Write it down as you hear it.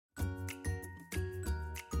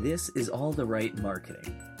This is All the Right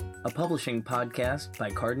Marketing, a publishing podcast by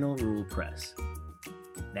Cardinal Rule Press.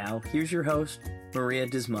 Now, here's your host, Maria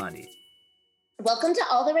Dismonti. Welcome to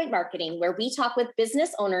All the Right Marketing, where we talk with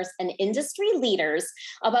business owners and industry leaders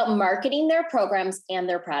about marketing their programs and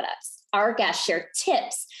their products. Our guests share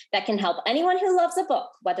tips that can help anyone who loves a book,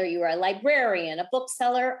 whether you are a librarian, a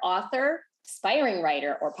bookseller, author, aspiring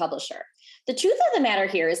writer, or publisher. The truth of the matter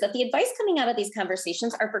here is that the advice coming out of these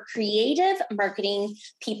conversations are for creative marketing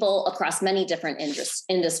people across many different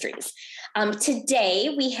industries.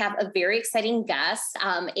 Today, we have a very exciting guest,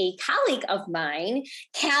 a colleague of mine,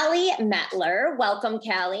 Callie Mettler. Welcome,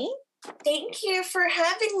 Callie. Thank you for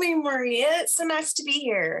having me, Maria. It's so nice to be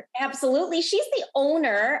here. Absolutely. She's the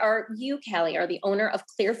owner, or you, Callie, are the owner of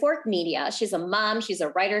Clear Fork Media. She's a mom, she's a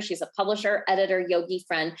writer, she's a publisher, editor, yogi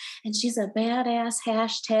friend, and she's a badass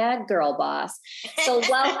hashtag girl boss. So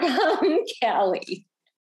welcome, Callie.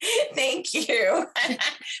 Thank you.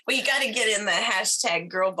 Well, you got to get in the hashtag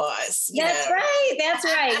girl boss. That's right. That's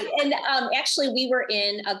right. And actually, we were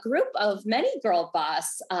in a group of many girl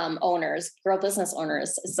boss owners, girl business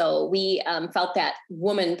owners. So we felt that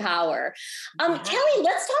woman power. Callie,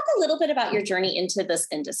 let's talk a little bit about your journey into this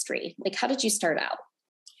industry. Like, how did you start out?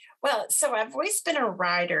 Well, so I've always been a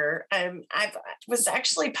writer. I was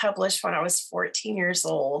actually published when I was 14 years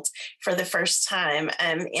old for the first time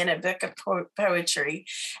in a book of poetry.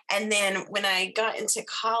 And then when I got into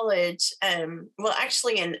college,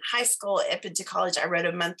 actually in high school, up into college, I wrote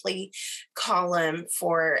a monthly column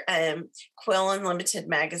for Quill Unlimited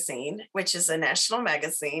magazine, which is a national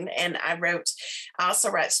magazine. And I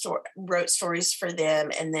also wrote stories for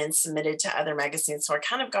them and then submitted to other magazines. So I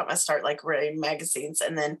kind of got my start like writing magazines.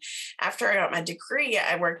 And then after I got my degree,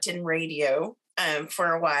 I worked in radio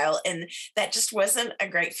for a while, and that just wasn't a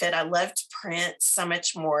great fit. I loved print so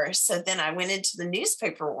much more. So then I went into the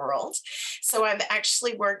newspaper world. So I've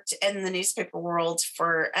actually worked in the newspaper world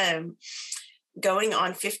for going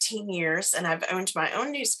on 15 years, and I've owned my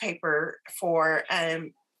own newspaper for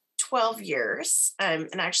 12 years, and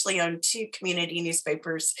actually owned two community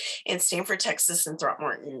newspapers in Stanford, Texas, and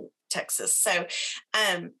Throckmorton, Texas.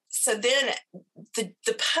 So then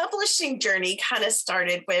the publishing journey kind of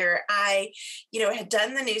started where I, had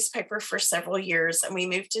done the newspaper for several years, and we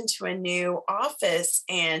moved into a new office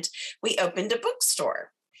and we opened a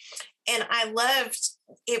bookstore. And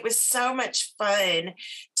it was so much fun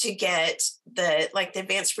to get the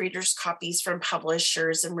advanced readers copies from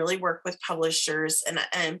publishers and really work with publishers.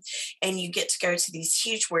 And you get to go to these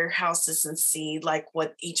huge warehouses and see like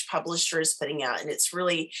what each publisher is putting out. And it's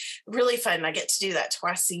really, really fun. I get to do that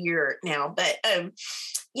twice a year now. But,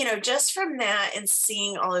 just from that and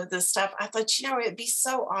seeing all of this stuff, I thought, it'd be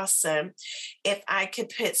so awesome if I could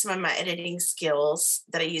put some of my editing skills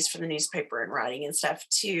that I use for the newspaper and writing and stuff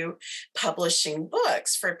to publishing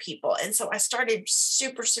books for people. And so I started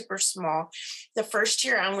super, super small. The first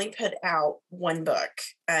year I only put out one book.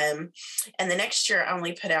 And the next year I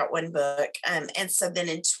only put out one book. And so then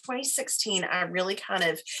in 2016, I really kind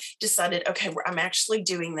of decided, okay, I'm actually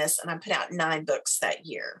doing this. And I put out 9 books that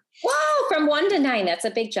year. Wow, from 1 to 9, that's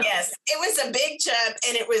a big jump. Yes, it was a big jump,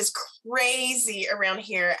 and it was crazy around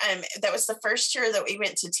here. That was the first year that we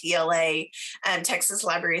went to TLA, Texas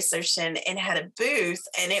Library Association, and had a booth,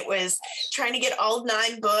 and it was trying to get all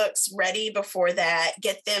 9 books ready before that,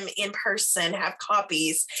 get them in person, have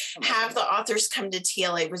copies, have the authors come to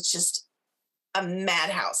TLA. It was just a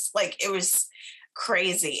madhouse. Like, it was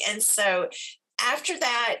crazy. And so after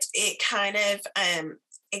that, it kind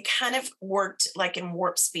of worked like in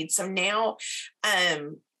warp speed. So now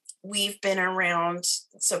we've been around.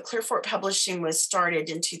 So Clear Fork Publishing was started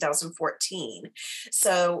in 2014.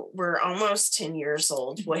 So we're almost 10 years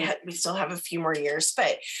old. Mm-hmm. We still have a few more years,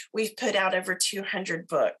 but we've put out over 200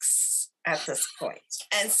 books at this point.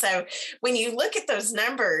 And so when you look at those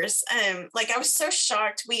numbers, I was so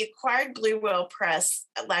shocked. We acquired Blue Whale Press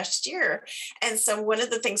last year. And so one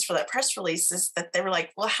of the things for that press release is that they were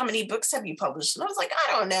like, well, how many books have you published? And I was like,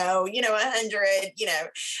 I don't know, 100,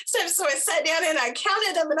 So I sat down and I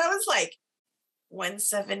counted them and I was like,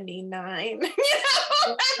 179.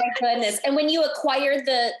 Oh my goodness. And when you acquired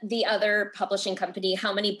the other publishing company,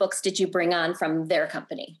 how many books did you bring on from their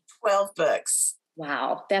company? 12 books.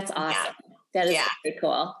 Wow, that's awesome. Yeah. That is pretty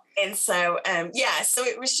cool. And so, so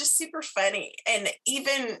it was just super funny. And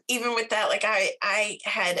even with that, like I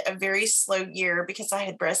had a very slow year because I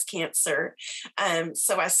had breast cancer.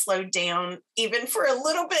 So I slowed down even for a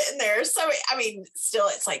little bit in there. So, still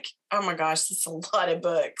it's like, oh my gosh, it's a lot of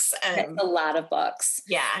books. That's a lot of books.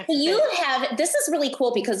 Yeah. So this is really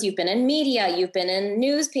cool because you've been in media, you've been in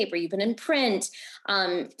newspaper, you've been in print.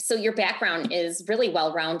 So your background is really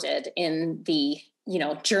well-rounded in the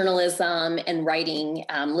journalism and writing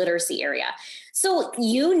literacy area. So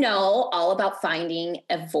you know all about finding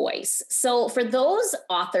a voice. So for those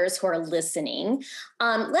authors who are listening,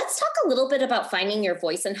 let's talk a little bit about finding your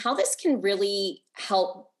voice and how this can really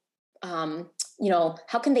help.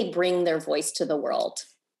 How can they bring their voice to the world?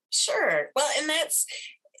 Sure. Well, and that's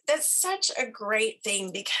such a great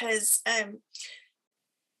thing because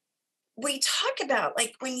we talk about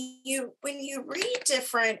like when you read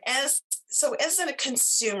different as a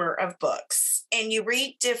consumer of books and you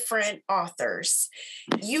read different authors,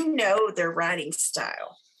 their writing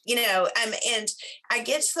style. And I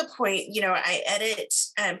get to the point, I edit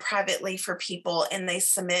privately for people and they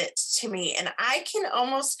submit to me and I can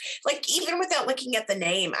almost like, even without looking at the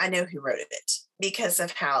name, I know who wrote it because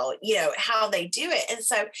of how they do it. And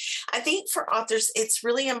so I think for authors, it's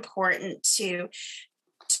really important to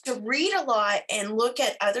read a lot and look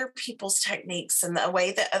at other people's techniques and the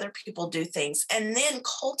way that other people do things, and then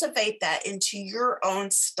cultivate that into your own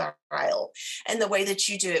style and the way that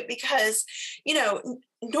you do it. Because,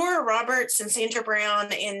 Nora Roberts and Sandra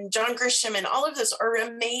Brown and John Grisham and all of those are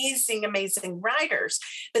amazing, amazing writers,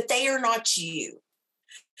 but they are not you.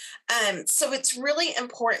 So it's really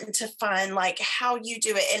important to find like how you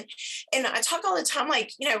do it. And I talk all the time,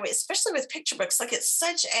 like, especially with picture books, like it's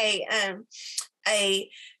such a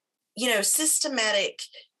systematic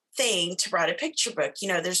thing to write a picture book.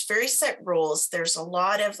 There's very set rules. There's a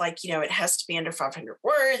lot of like, it has to be under 500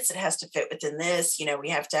 words. It has to fit within this. We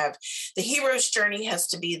have to have the hero's journey has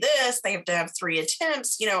to be this. They have to have 3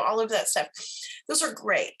 attempts, all of that stuff. Those are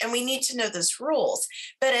great. And we need to know those rules.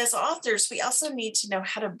 But as authors, we also need to know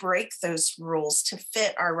how to break those rules to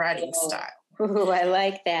fit our writing style. Ooh, I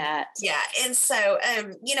like that. Yeah. And so,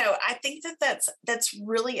 I think that's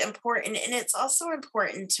really important. And it's also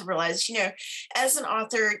important to realize, as an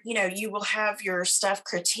author, you will have your stuff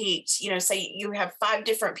critiqued, say you have 5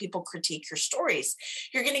 different people critique your stories.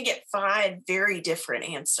 You're going to get 5 very different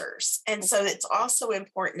answers. And so it's also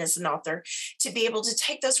important as an author to be able to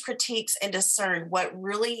take those critiques and discern what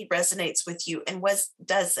really resonates with you and what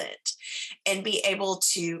doesn't, and be able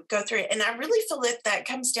to go through it. And I really feel that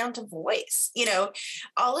comes down to voice.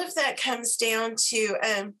 All of that comes down to,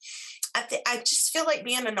 I just feel like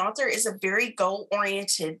being an author is a very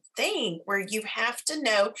goal-oriented thing where you have to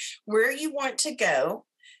know where you want to go.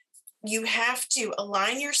 You have to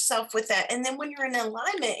align yourself with that. And then when you're in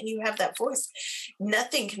alignment and you have that voice,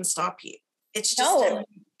 nothing can stop you. It's just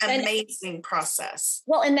an amazing process.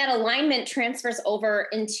 Well, and that alignment transfers over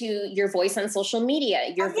into your voice on social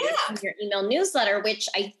media, your email newsletter, which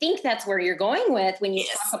I think that's where you're going with when you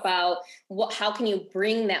talk about how can you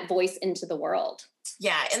bring that voice into the world.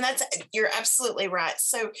 Yeah, and you're absolutely right.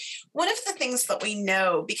 So one of the things that we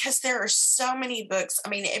know, because there are so many books, I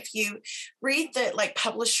mean, if you read the like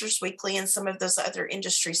Publishers Weekly and some of those other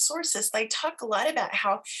industry sources, they talk a lot about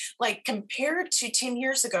how, like, compared to 10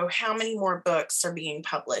 years ago, how many more books are being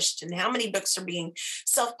published and how many books are being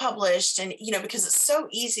self-published. And, because it's so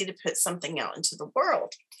easy to put something out into the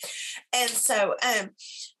world. And so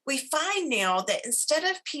we find now that instead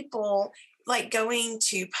of people like going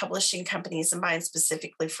to publishing companies and buying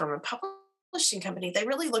specifically from a publishing company, they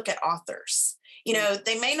really look at authors.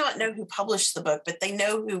 They may not know who published the book, but they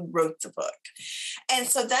know who wrote the book. And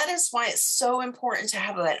so that is why it's so important to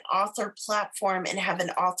have an author platform and have an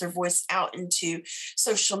author voice out into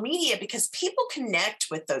social media, because people connect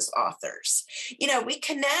with those authors. We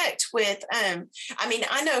connect with, I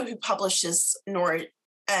know who publishes Nora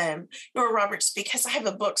Roberts because I have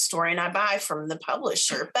a bookstore and I buy from the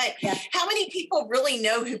publisher. But how many people really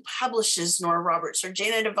know who publishes Nora Roberts or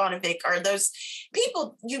Janet Ivanovic? Are those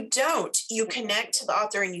people? You don't. You connect to the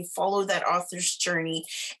author and you follow that author's journey.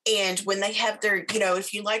 And when they have their,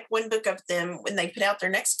 if you like one book of them, when they put out their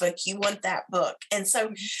next book, you want that book. And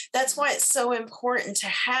so that's why it's so important to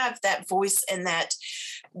have that voice and that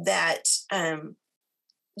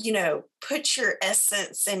put your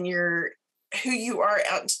essence and who you are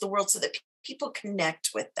out into the world so that people connect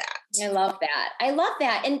with that. I love that.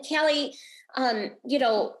 And Kelly, as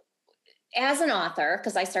an author,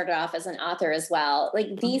 because I started off as an author as well,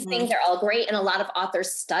 like these things are all great. And a lot of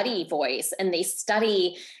authors study voice and they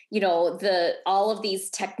study, all of these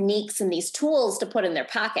techniques and these tools to put in their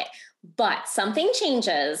pocket. But something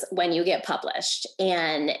changes when you get published.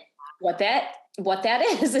 And what that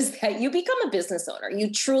is that you become a business owner. You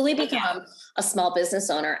truly become a small business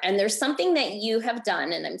owner. And there's something that you have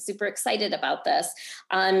done, and I'm super excited about this,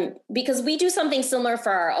 because we do something similar for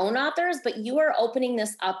our own authors, but you are opening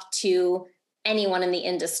this up to anyone in the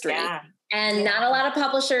industry. Yeah. And not a lot of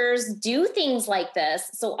publishers do things like this.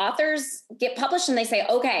 So authors get published and they say,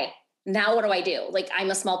 okay, now what do I do? Like, I'm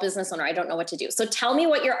a small business owner. I don't know what to do. So tell me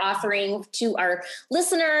what you're offering to our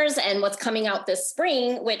listeners and what's coming out this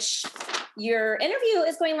spring, which your interview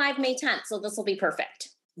is going live May 10th. So this will be perfect.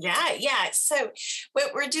 Yeah. So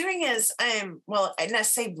what we're doing is, well, and I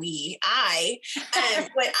say what I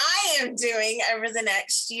am doing over the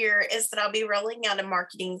next year is that I'll be rolling out a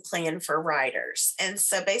marketing plan for writers. And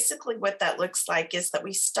so basically what that looks like is that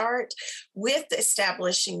we start with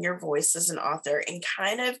establishing your voice as an author and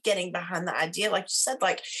kind of getting behind the idea, like you said,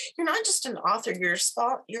 like, you're not just an author, you're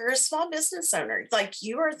a small business owner. Like,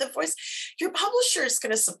 you are the voice. Your publisher is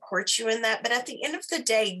going to support you in that. But at the end of the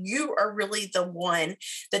day, you are really the one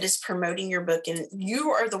that is promoting your book, and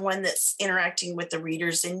you are the one that's interacting with the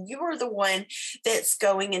readers, and you are the one that's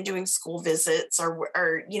going and doing school visits, or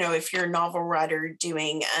if you're a novel writer,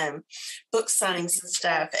 doing book signings and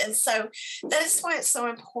stuff. And so that's why it's so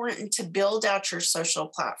important to build out your social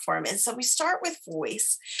platform. And so we start with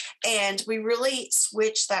voice, and we really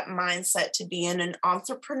switch that mindset to being an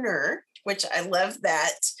entrepreneur, which I love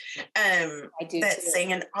that. I do that too.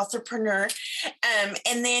 saying, an entrepreneur.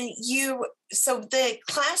 And then so the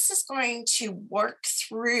class is going to work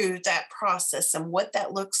through that process and what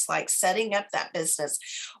that looks like, setting up that business,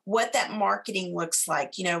 what that marketing looks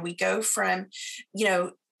like. We go from,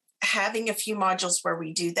 having a few modules where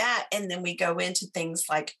we do that, and then we go into things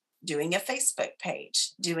like doing a Facebook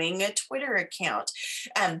page, doing a Twitter account,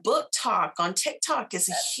 book talk on TikTok is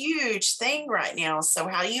a huge thing right now. So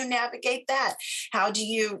how do you navigate that? How do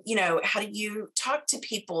you talk to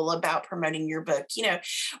people about promoting your book?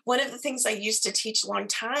 One of the things I used to teach a long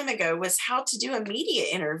time ago was how to do a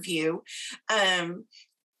media interview.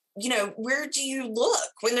 Where do you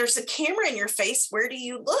look when there's a camera in your face? Where do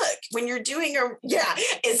you look when you're doing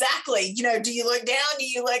exactly. Do you look down? Do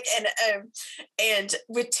you look? And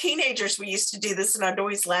with teenagers, we used to do this, and I'd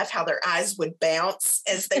always laugh how their eyes would bounce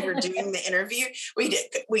as they were doing the interview. We'd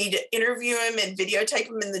interview them and videotape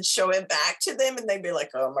them and then show it back to them, and they'd be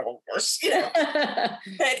like, "Oh my gosh,"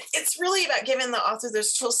 But it's really about giving the author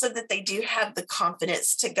those tools so that they do have the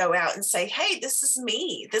confidence to go out and say, "Hey, this is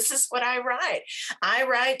me. This is what I write. I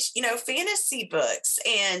write fantasy books,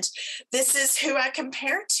 and this is who I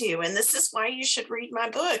compare to, and this is why you should read my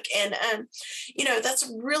book." And that's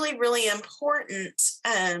really, really important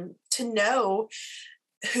to know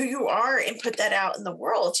who you are and put that out in the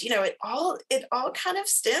world. It all kind of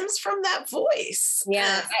stems from that voice.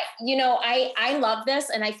 Yeah. I love this,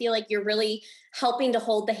 and I feel like you're really helping to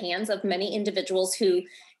hold the hands of many individuals who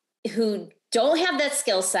don't have that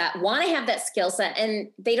skill set, want to have that skill set,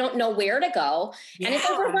 and they don't know where to go. Yeah. And it's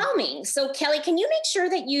overwhelming. So Kelly, can you make sure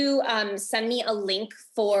that you send me a link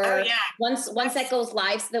for once that goes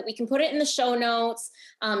live, so that we can put it in the show notes,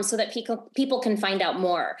 so that people can find out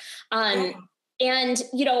more. And,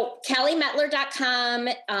 KellyMettler.com,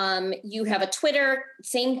 you have a Twitter,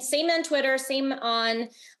 same on Twitter, same on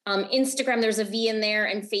Instagram, there's a V in there,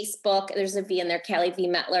 and Facebook, there's a V in there, Kelly V.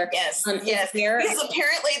 Mettler. Yes. Because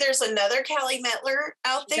apparently there's another Kelly Mettler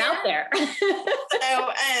out there.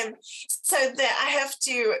 So that I have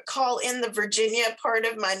to call in the Virginia part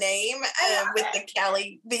of my name with the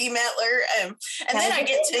Kelly V. Mettler. And then I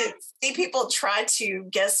get to see people try to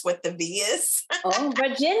guess what the V is. Oh,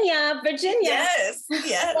 Virginia. Yes.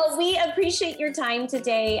 Well, we appreciate your time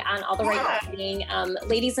today on All the Right Marketing.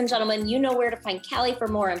 Ladies and gentlemen, you know where to find Kelly for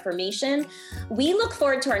more information. We look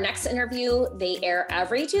forward to our next interview. They air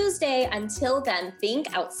every Tuesday. Until then,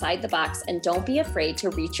 think outside the box and don't be afraid to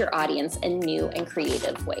reach your audience in new and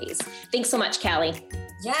creative ways. Thanks so much, Kelly.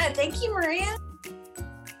 Yeah, thank you, Maria.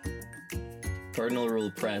 Cardinal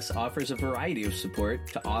Rule Press offers a variety of support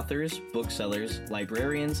to authors, booksellers,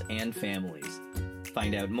 librarians, and families.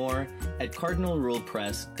 Find out more at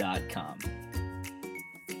cardinalrulepress.com.